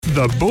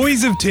The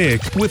Boys of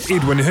Tech with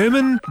Edwin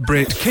Herman,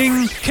 Brett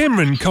King,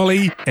 Cameron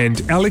Colley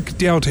and Alec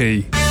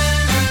Doughty.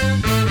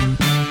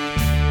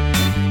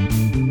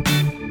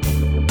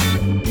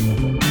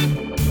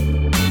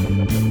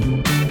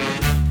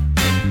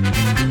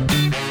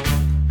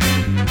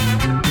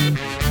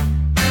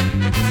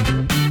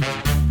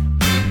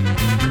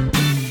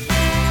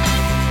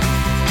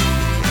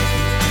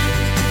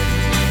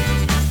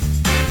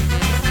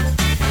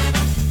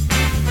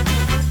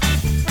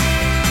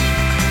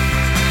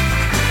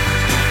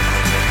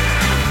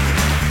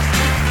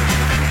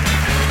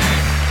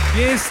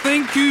 Yes,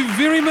 thank you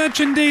very much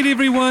indeed,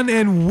 everyone,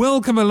 and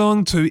welcome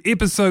along to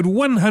episode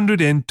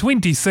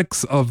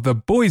 126 of The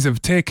Boys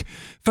of Tech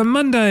for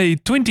Monday,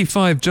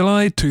 25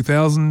 July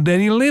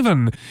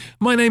 2011.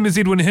 My name is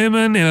Edwin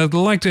Herman, and I'd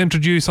like to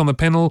introduce on the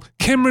panel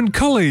Cameron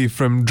Colley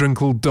from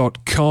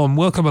Drinkle.com.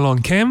 Welcome along,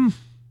 Cam.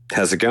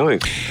 How's it going?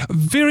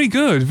 Very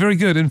good, very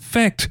good. In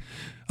fact,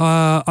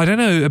 I don't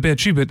know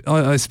about you, but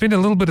I spent a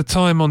little bit of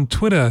time on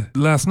Twitter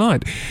last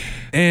night.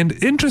 And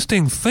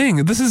interesting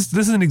thing, this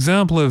is an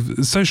example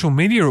of social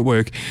media at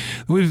work.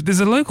 There's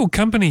a local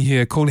company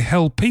here called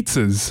Hell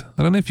Pizzas.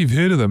 I don't know if you've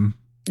heard of them.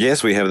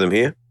 Yes, we have them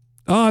here.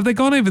 Oh, have they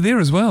gone over there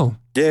as well?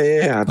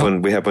 Yeah.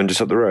 We have one just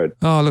up the road.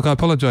 Oh, look, I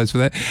apologise for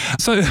that.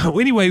 So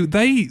anyway,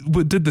 they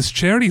did this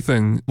charity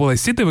thing. Well, they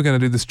said they were going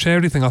to do this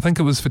charity thing. I think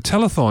it was for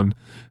telethon,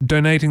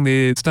 donating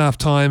their staff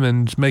time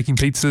and making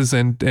pizzas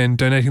and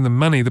donating the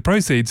money, the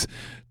proceeds,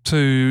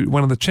 to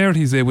one of the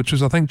charities there, which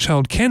was, I think,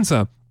 child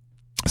cancer.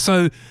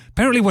 So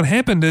apparently what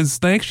happened is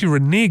they actually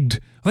reneged.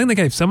 I think they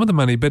gave some of the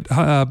money, but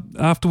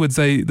afterwards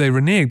they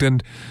reneged,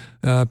 and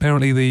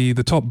apparently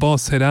the top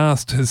boss had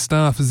asked his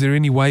staff, is there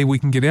any way we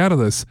can get out of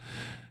this?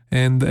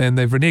 And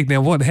they've reneged.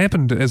 Now what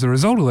happened as a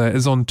result of that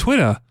is on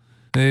Twitter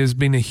there's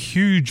been a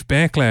huge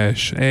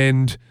backlash,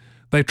 and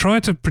they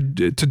tried to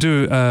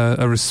do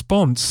a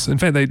response. In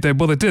fact, they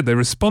did. They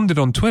responded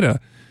on Twitter,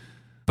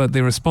 but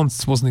their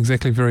response wasn't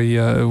exactly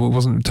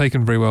wasn't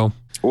taken very well.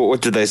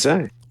 What did they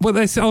say? Well,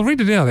 I'll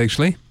read it out,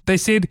 actually. They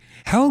said,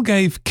 Hell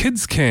gave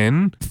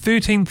KidsCan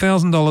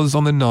 $13,000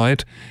 on the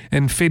night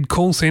and fed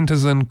call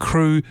centres and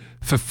crew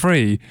for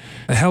free.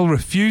 Hell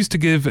refused to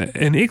give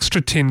an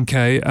extra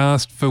 $10K,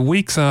 asked for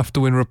weeks after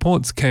when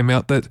reports came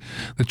out that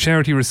the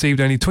charity received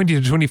only 20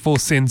 to 24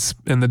 cents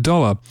in the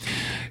dollar.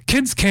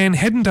 KidsCan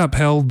hadn't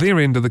upheld their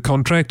end of the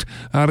contract.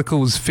 Article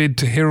was fed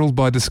to Herald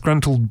by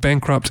disgruntled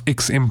bankrupt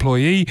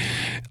ex-employee.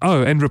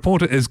 Oh, and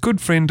reporter is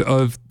good friend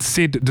of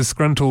said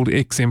disgruntled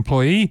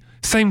ex-employee.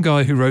 Same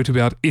guy who wrote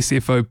about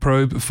SFO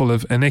probe full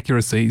of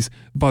inaccuracies.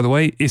 By the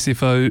way,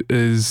 SFO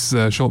is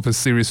short for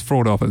Serious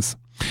Fraud Office.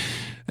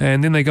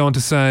 And then they go on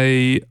to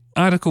say,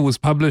 article was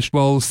published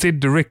while said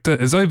director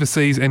is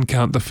overseas and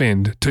can't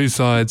defend. Two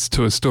sides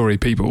to a story,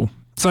 people.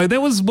 So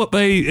that was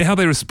how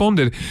they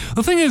responded.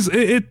 The thing is,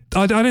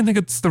 I don't think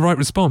it's the right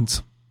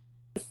response.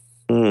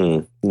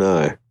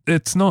 No.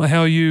 It's not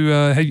how you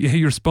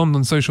respond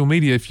on social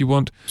media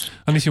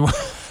unless you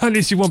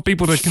want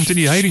people to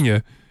continue hating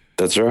you.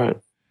 That's right.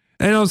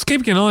 And I was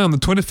keeping an eye on the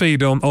Twitter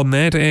feed on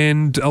that,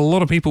 and a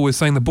lot of people were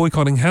saying they're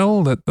boycotting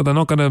Hell, that they're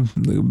not going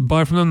to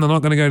buy from them, they're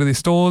not going to go to their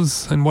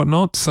stores and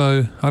whatnot.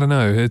 So I don't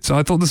know.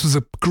 I thought this was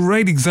a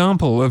great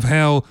example of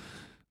how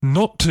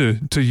not to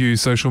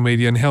use social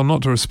media and how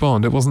not to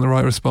respond. It wasn't the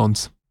right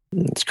response.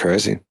 It's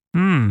crazy.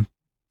 And,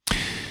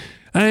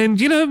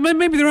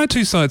 maybe there are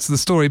two sides to the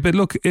story, but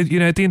look, at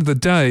the end of the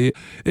day,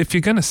 if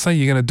you're going to say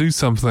you're going to do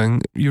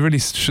something, you really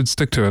should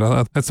stick to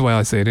it. That's the way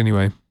I see it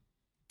anyway.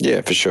 Yeah,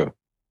 for sure.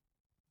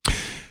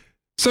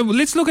 So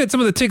let's look at some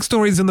of the tech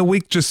stories in the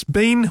week just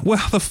been.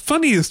 Well, the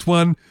funniest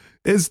one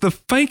is the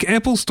fake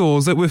Apple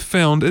stores that were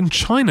found in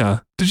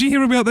China. Did you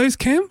hear about those,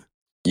 Cam?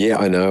 Yeah,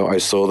 I know. I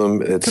saw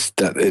them. It's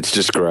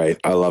just great.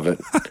 I love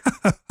it.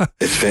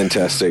 It's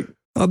fantastic.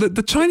 Oh,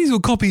 the Chinese will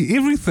copy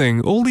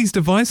everything. All these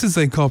devices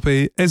they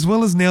copy, as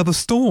well as now the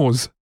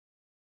stores.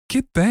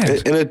 Get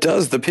that. And it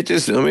does. The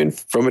pictures,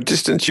 from a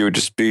distance, you would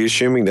just be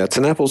assuming that's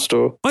an Apple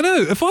store. I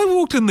know. If I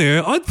walked in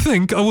there, I'd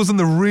think I was in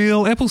the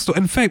real Apple store.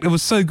 In fact, it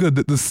was so good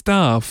that the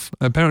staff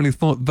apparently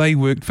thought they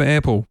worked for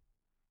Apple.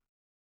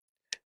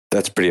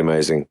 That's pretty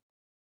amazing.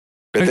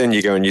 But then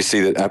you go and you see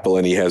that Apple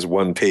only has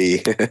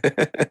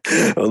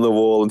 1P on the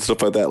wall and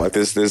stuff like that. Like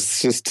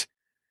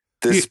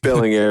there's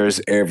spelling errors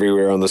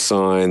everywhere on the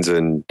signs,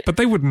 but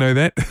they wouldn't know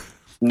that.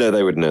 No,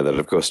 they wouldn't know that.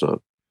 Of course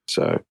not.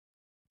 So.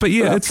 But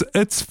yeah,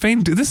 it's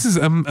fantastic. This is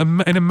an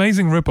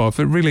amazing ripoff.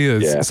 It really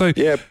is. Yeah.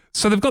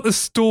 So they've got this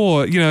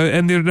store,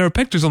 and there are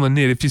pictures on the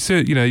net. If you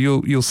search,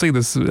 you'll see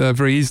this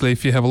very easily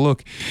if you have a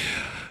look.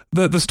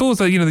 The stores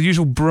are, the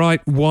usual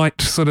bright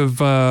white sort of,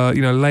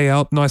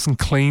 layout, nice and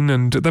clean,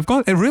 and they've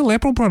got real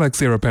Apple products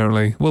there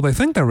apparently. Well, they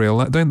think they're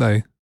real, don't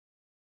they?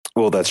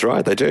 Well, that's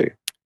right, they do.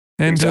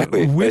 And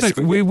exactly. Where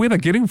they're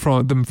getting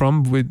them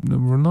from,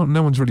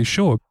 no one's really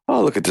sure.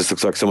 Oh, look, it just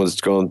looks like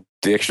someone's gone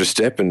the extra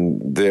step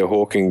and they're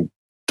hawking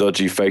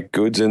dodgy fake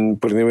goods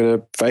and putting them in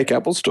a fake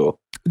Apple store.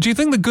 Do you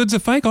think the goods are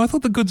fake? I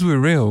thought the goods were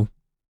real.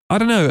 I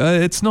don't know.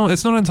 It's not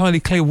entirely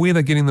clear where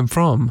they're getting them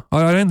from.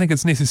 I don't think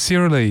it's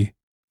necessarily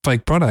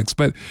fake products,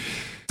 but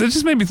That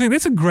just made me think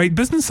that's a great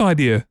business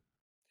idea.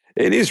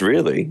 It is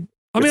really.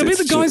 I mean, I bet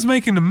the guy's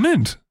making a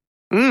mint.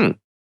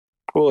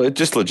 Well, it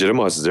just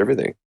legitimizes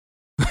everything.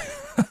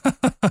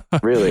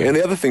 Really. And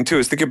the other thing too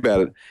is think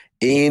about it.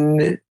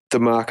 In the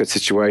market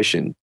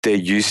situation, they're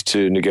used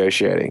to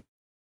negotiating.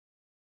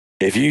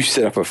 If you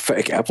set up a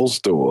fake Apple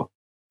store,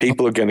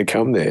 people are going to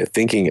come there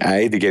thinking,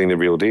 A, they're getting the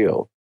real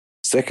deal.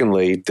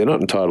 Secondly, they're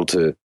not entitled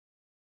to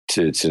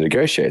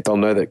negotiate. They'll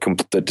know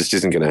that just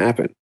isn't going to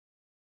happen.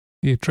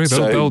 Yeah, true.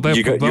 So they'll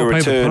you got pay your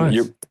return.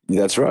 the price.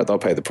 That's right. They'll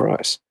pay the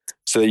price.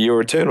 So your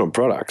return on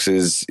products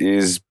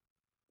is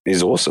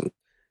awesome.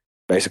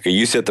 Basically,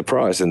 you set the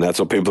price, and that's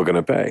what people are going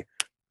to pay.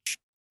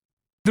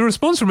 The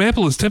response from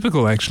Apple is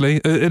typical, actually.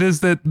 It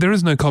is that there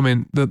is no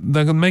comment, that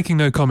they're making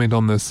no comment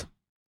on this.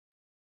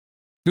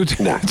 Which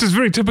is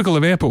very typical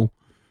of Apple.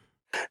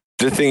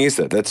 The thing is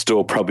that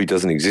store probably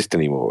doesn't exist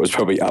anymore. It was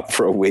probably up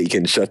for a week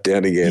and shut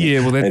down again.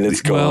 Yeah, well, and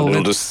it's gone. Well,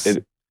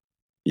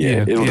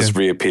 it'll just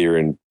reappear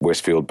in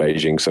Westfield,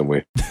 Beijing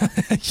somewhere.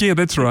 Yeah,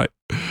 that's right.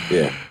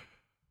 Yeah.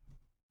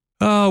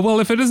 Well,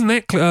 if it isn't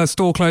that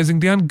store closing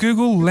down,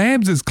 Google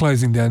Labs is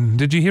closing down.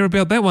 Did you hear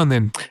about that one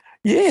then?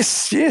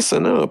 Yes, I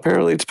know.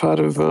 Apparently it's part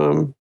of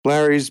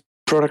Larry's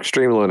product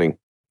streamlining.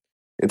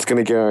 It's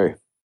going to go.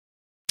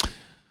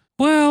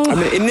 Well, I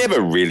mean, it never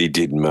really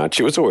did much.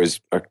 It was always,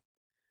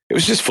 it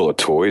was just full of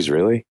toys,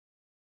 really.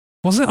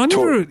 Was it? I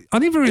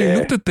never really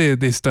looked at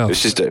their stuff.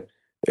 It's just it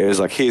was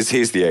like,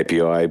 here's the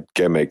API,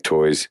 go make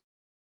toys.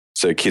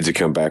 So kids would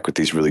come back with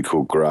these really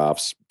cool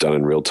graphs done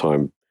in real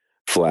time,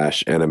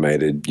 Flash,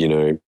 animated,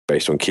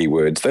 based on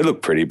keywords. They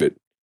look pretty, but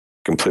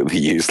completely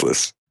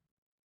useless.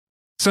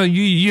 So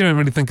you don't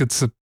really think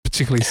it's a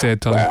particularly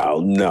sad time?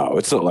 Well, no,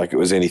 it's not like it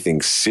was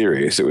anything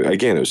serious. It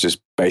was just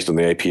based on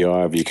the API.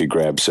 If you could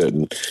grab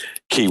certain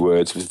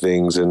keywords for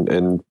things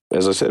and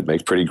as I said,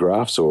 make pretty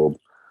graphs or,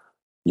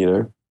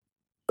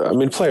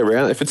 play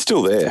around. If it's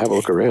still there, have a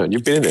look around.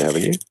 You've been in there,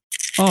 haven't you?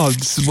 Oh,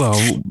 well,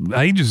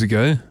 ages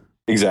ago.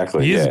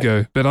 Exactly. Years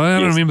ago. But I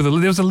don't remember.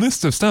 There was a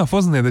list of stuff,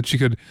 wasn't there, that you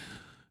could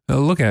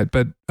look at,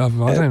 but I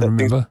don't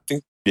remember.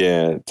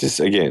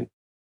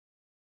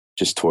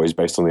 Just toys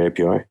based on the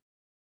API.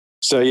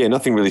 So,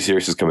 nothing really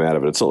serious has come out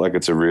of it. It's not like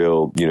it's a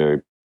real,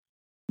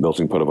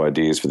 melting pot of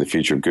ideas for the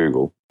future of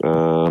Google.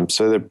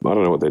 So I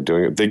don't know what they're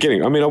doing. They're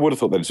getting, I would have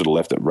thought they'd sort of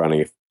left it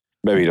running if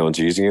maybe no one's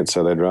using it,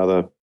 so they'd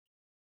rather.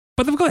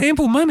 But they've got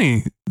ample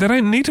money. They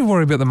don't need to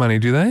worry about the money,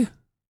 do they?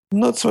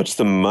 Not so much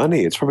the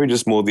money. It's probably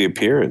just more the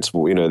appearance.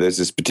 Well, there's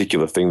this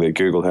particular thing that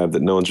Google have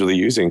that no one's really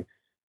using.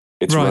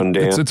 It's run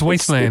down. It's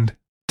wasteland.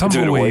 It's a bit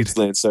of Tumbleweed.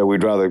 wasteland, so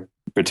we'd rather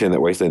pretend that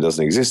wasteland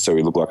doesn't exist so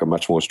we look like a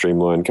much more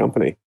streamlined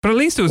company. But at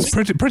least it was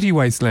pretty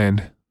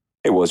wasteland.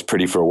 It was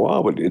pretty for a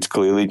while, but it's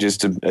clearly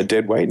just a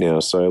dead weight now.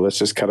 So let's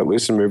just cut it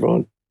loose and move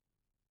on.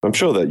 I'm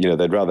sure that,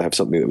 they'd rather have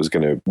something that was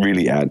going to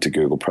really add to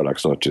Google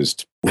products, not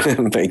just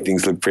make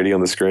things look pretty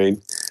on the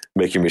screen,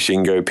 make your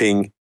machine go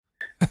ping,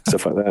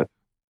 stuff like that.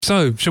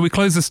 So, shall we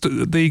close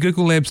the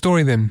Google Lab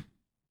story then?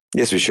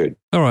 Yes, we should.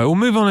 All right, we'll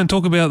move on and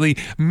talk about the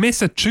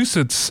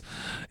Massachusetts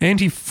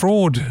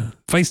anti-fraud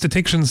face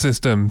detection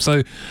system.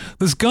 So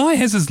this guy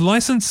has his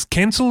license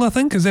cancelled, I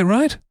think. Is that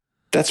right?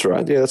 That's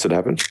right. Yeah, that's what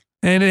happened.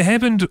 And it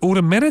happened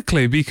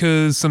automatically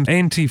because some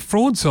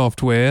anti-fraud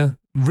software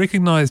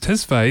recognized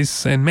his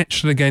face and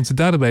matched it against a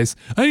database.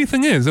 Only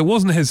thing is, it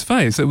wasn't his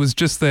face. It was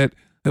just that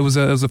it was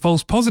a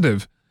false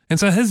positive. And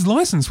so his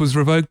license was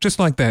revoked just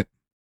like that.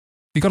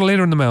 He got a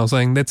letter in the mail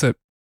saying, that's it.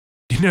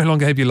 You no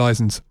longer have your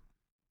license.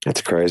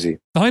 That's crazy.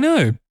 I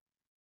know.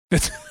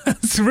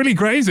 It's really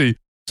crazy.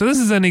 So this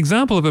is an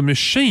example of a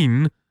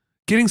machine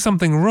getting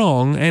something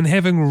wrong and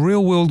having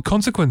real-world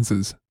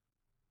consequences.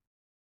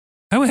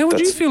 How would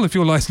you feel if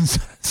your license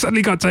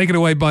suddenly got taken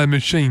away by a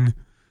machine?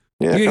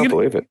 Yeah, I can't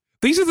believe it.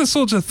 These are the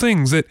sorts of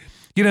things that,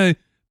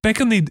 back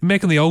in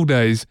the old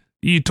days,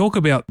 you talk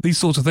about these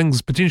sorts of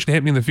things potentially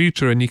happening in the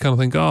future and you kind of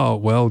think, oh,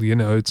 well,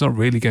 it's not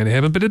really going to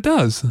happen, but it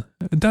does.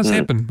 It does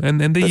happen.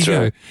 And there you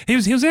go. Right. He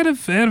was out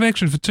of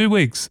action for 2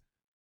 weeks.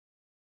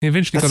 He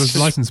eventually got his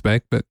license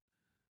back, but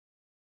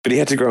he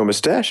had to grow a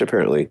mustache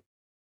apparently.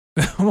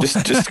 just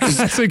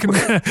so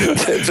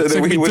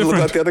that he wouldn't look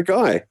like the other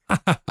guy.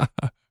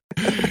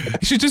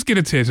 You should just get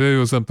a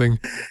tattoo or something.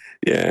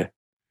 Yeah,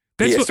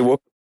 he has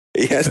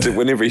to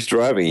whenever he's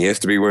driving. He has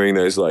to be wearing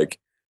those big,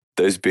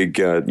 those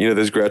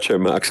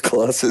Groucho Marx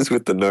glasses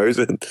with the nose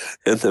and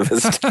the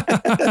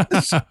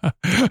mustache.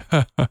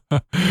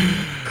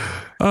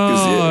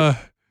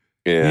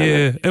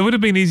 Yeah, it would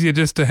have been easier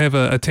just to have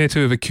a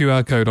tattoo of a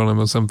QR code on him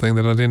or something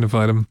that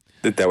identified him.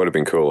 That would have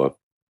been cooler.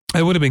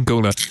 It would have been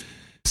cooler.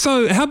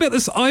 So how about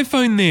this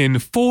iPhone then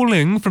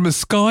falling from a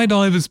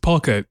skydiver's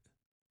pocket?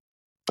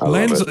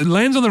 Lands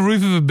on the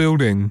roof of a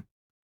building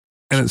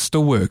and it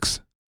still works.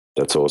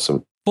 That's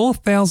awesome.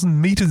 4,000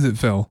 meters it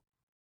fell.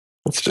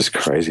 That's just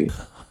crazy.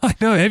 I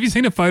know. Have you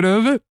seen a photo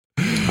of it?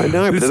 I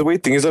know, but the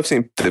weird thing is I've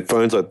seen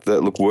phones like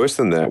that look worse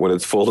than that when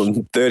it's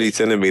fallen 30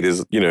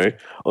 centimeters,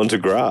 onto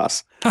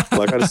grass.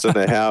 Like I just don't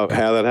know how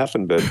that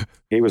happened, but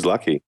he was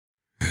lucky.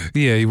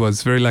 Yeah, he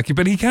was very lucky.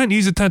 But he can't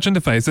use a touch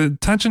interface. The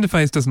touch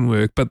interface doesn't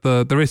work, but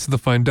the rest of the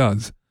phone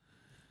does.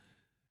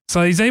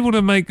 So he's able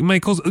to make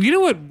calls. You know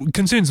what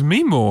concerns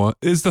me more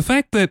is the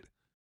fact that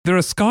there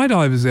are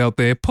skydivers out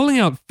there pulling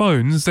out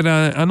phones that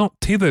are not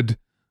tethered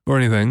or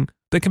anything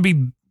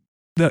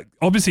that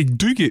obviously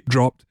do get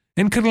dropped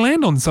and could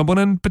land on someone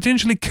and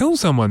potentially kill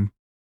someone.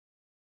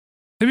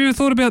 Have you ever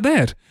thought about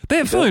that?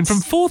 That phone from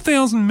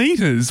 4,000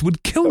 meters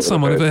would kill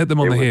someone if it hit them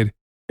on the head.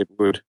 It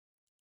would.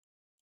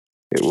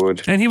 It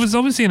would. And he was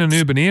obviously in an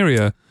urban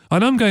area. I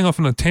know I'm going off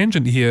on a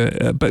tangent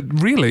here, but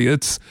really,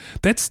 that's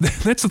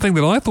the thing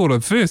that I thought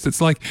of first.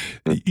 It's like,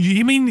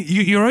 you mean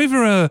you're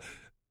over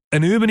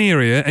an urban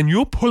area and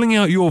you're pulling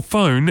out your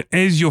phone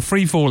as you're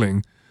free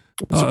falling?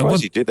 I'm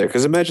surprised you did that,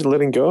 because imagine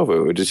letting go of it.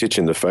 It would just hit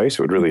you in the face.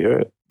 It would really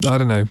hurt. I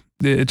don't know.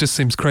 It just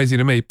seems crazy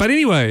to me. But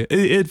anyway,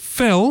 it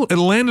fell. It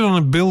landed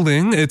on a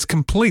building. It's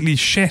completely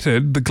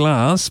shattered, the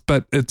glass,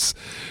 but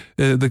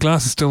the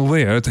glass is still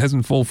there. It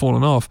hasn't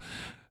fallen off.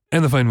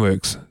 And the phone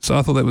works. So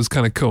I thought that was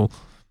kind of cool.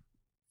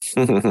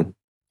 That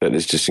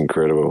is just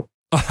incredible.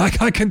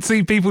 I can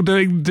see people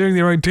doing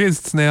their own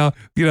tests now,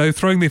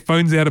 throwing their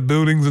phones out of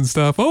buildings and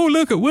stuff. Oh,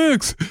 look, it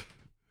works.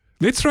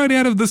 Let's throw it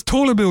out of this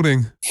taller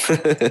building.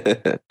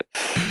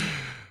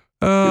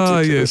 Oh,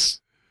 yes.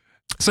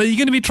 So you're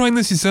going to be trying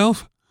this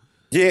yourself?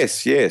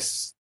 Yes.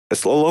 It's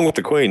along with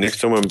the Queen.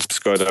 Next time I'm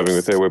skydiving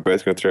with her, we're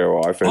both going to throw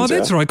our iPhones out. Oh,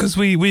 that's right, because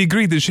we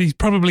agreed that she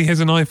probably has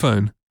an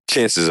iPhone.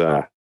 Chances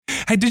are.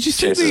 Hey, did you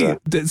see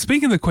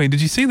speaking of the Queen,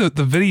 did you see the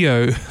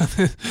video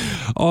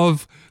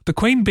of the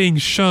Queen being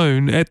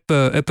shown at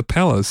the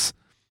palace?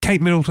 Kate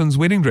Middleton's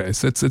wedding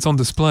dress. It's on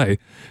display,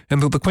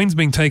 and the Queen's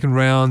being taken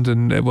round,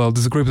 and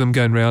there's a group of them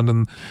going round,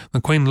 and the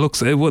Queen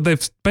looks.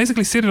 They've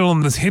basically set it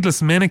on this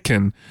headless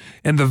mannequin,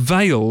 and the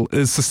veil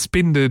is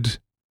suspended,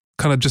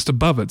 kind of just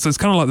above it. So it's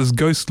kind of like this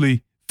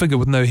ghostly figure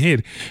with no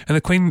head. And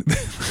the Queen,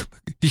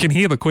 you can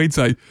hear the Queen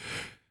say,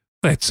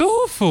 "That's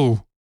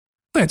awful.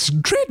 That's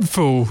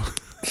dreadful."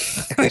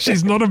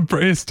 She's not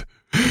impressed.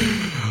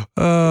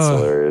 That's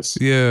hilarious.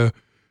 Yeah.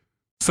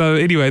 So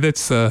anyway,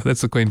 that's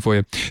the Queen for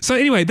you. So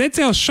anyway, that's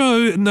our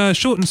show.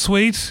 Short and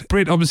sweet.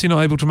 Brett obviously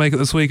not able to make it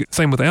this week.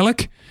 Same with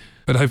Alec,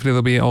 but hopefully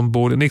they'll be on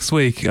board next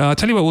week.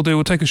 Tell you what we'll do.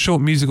 We'll take a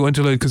short musical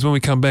interlude, because when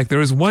we come back,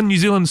 there is one New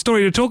Zealand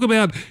story to talk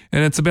about,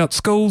 and it's about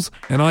schools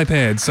and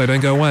iPads. So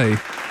don't go away.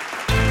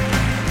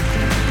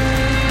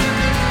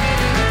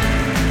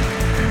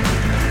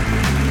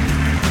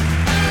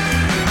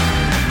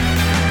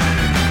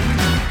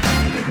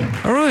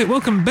 All right,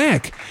 welcome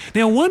back.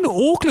 Now, one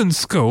Auckland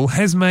school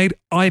has made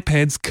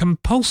iPads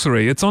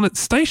compulsory. It's on its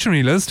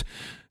stationery list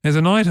as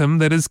an item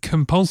that is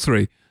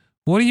compulsory.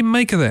 What do you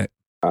make of that?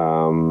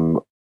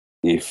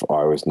 If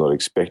I was not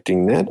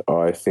expecting that,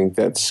 I think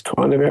that's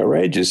kind of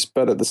outrageous.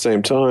 But at the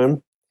same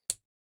time,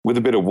 with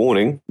a bit of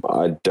warning,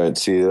 I don't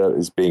see that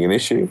as being an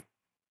issue.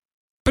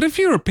 But if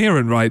you're a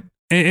parent, right,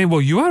 and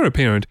you are a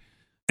parent,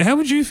 how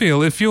would you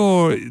feel if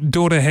your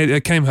daughter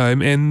came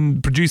home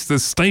and produced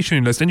this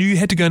stationery list and you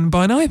had to go and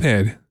buy an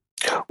iPad?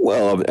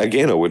 Well,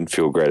 again, I wouldn't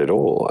feel great at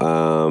all.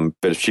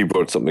 But if she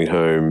brought something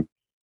home,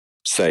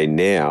 say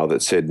now,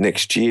 that said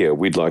next year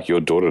we'd like your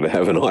daughter to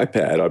have an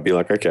iPad, I'd be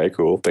like, okay,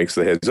 cool, thanks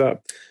for the heads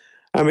up.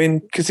 I mean,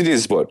 because it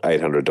is,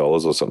 $800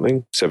 or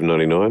something,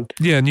 $7.99.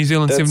 Yeah, New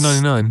Zealand,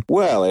 $7.99.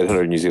 Well,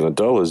 $800 New Zealand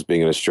dollars.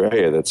 Being in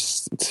Australia,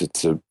 it's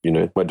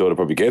my daughter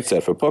probably gets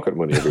that for pocket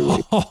money every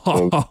week.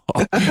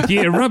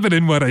 Yeah, rub it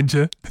in, why don't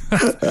you?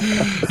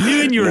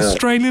 You and your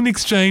Australian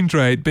exchange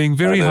rate being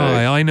very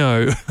high, I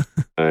know.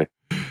 No,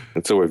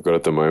 that's all we've got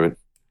at the moment,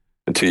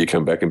 until you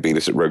come back and beat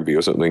us at rugby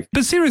or something.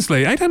 But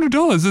seriously,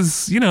 $800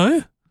 is,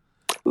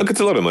 Look,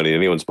 it's a lot of money in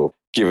anyone's book,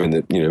 given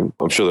that,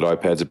 I'm sure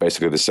that iPads are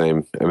basically the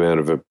same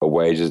amount of a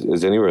wage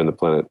as anywhere on the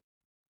planet.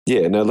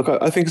 Yeah, no, look,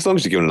 I think as long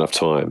as you're given enough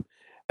time,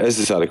 as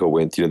this article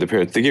went, the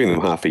parents, they're giving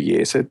them half a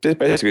year. So they're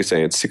basically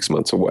saying it's 6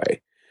 months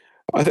away.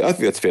 I think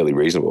that's fairly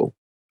reasonable.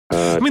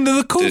 I mean,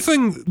 the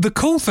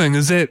cool thing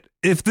is that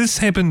if this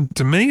happened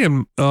to me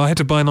and I had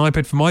to buy an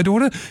iPad for my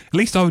daughter, at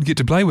least I would get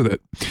to play with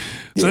it.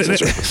 So yes,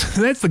 that's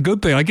right. That's the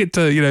good thing. I get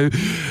to,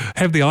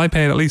 have the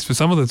iPad at least for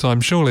some of the time,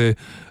 surely,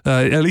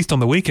 at least on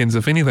the weekends,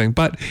 if anything.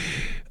 But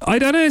I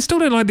don't know. I still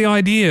don't like the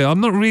idea.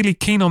 I'm not really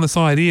keen on this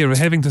idea of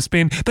having to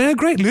spend. They're a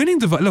great learning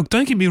device. Look,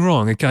 don't get me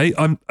wrong, okay?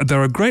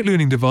 They're a great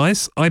learning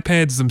device.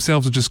 iPads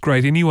themselves are just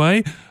great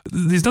anyway.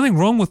 There's nothing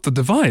wrong with the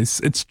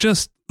device. It's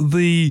just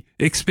the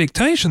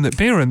expectation that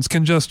parents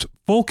can just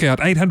fork out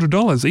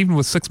 $800 even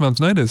with 6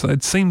 months' notice.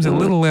 It seems a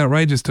little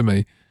outrageous to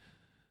me.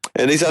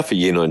 And these are for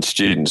Year 9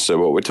 students, so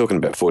what we're talking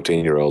about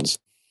 14-year-olds.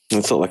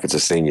 It's not like it's a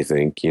senior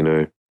thing,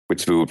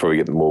 which we would probably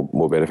get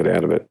more benefit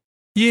out of it.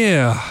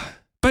 Yeah.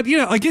 But,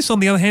 I guess on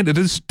the other hand, it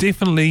is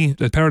definitely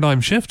a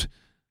paradigm shift.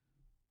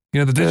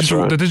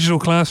 The digital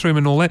classroom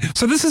and all that.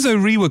 So this is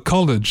Orewa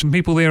College, and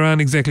people there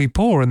aren't exactly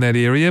poor in that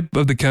area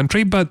of the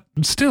country, but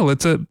still,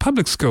 it's a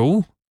public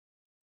school.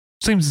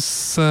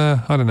 Seems,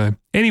 I don't know.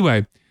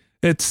 Anyway,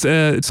 it's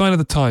sign of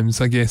the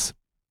times, I guess.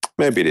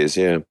 Maybe it is,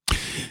 yeah.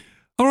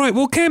 All right,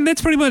 well, Cam,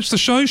 that's pretty much the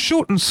show.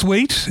 Short and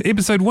sweet,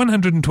 episode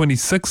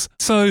 126.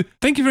 So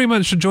thank you very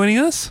much for joining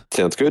us.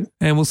 Sounds good.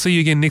 And we'll see you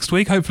again next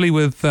week, hopefully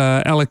with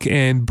Alec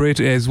and Brett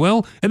as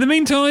well. In the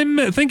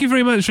meantime, thank you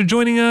very much for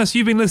joining us.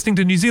 You've been listening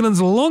to New Zealand's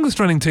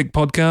longest-running tech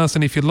podcast,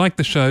 and if you like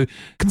the show,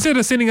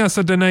 consider sending us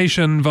a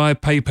donation via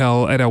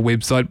PayPal at our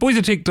website,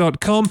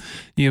 boysatech.com.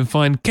 You can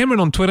find Cameron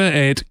on Twitter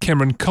at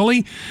Cameron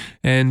Colley,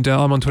 and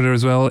I'm on Twitter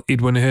as well,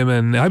 Edwin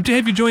Herman. I hope to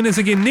have you join us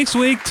again next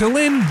week. Till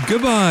then,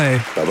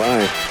 goodbye.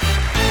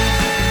 Bye-bye.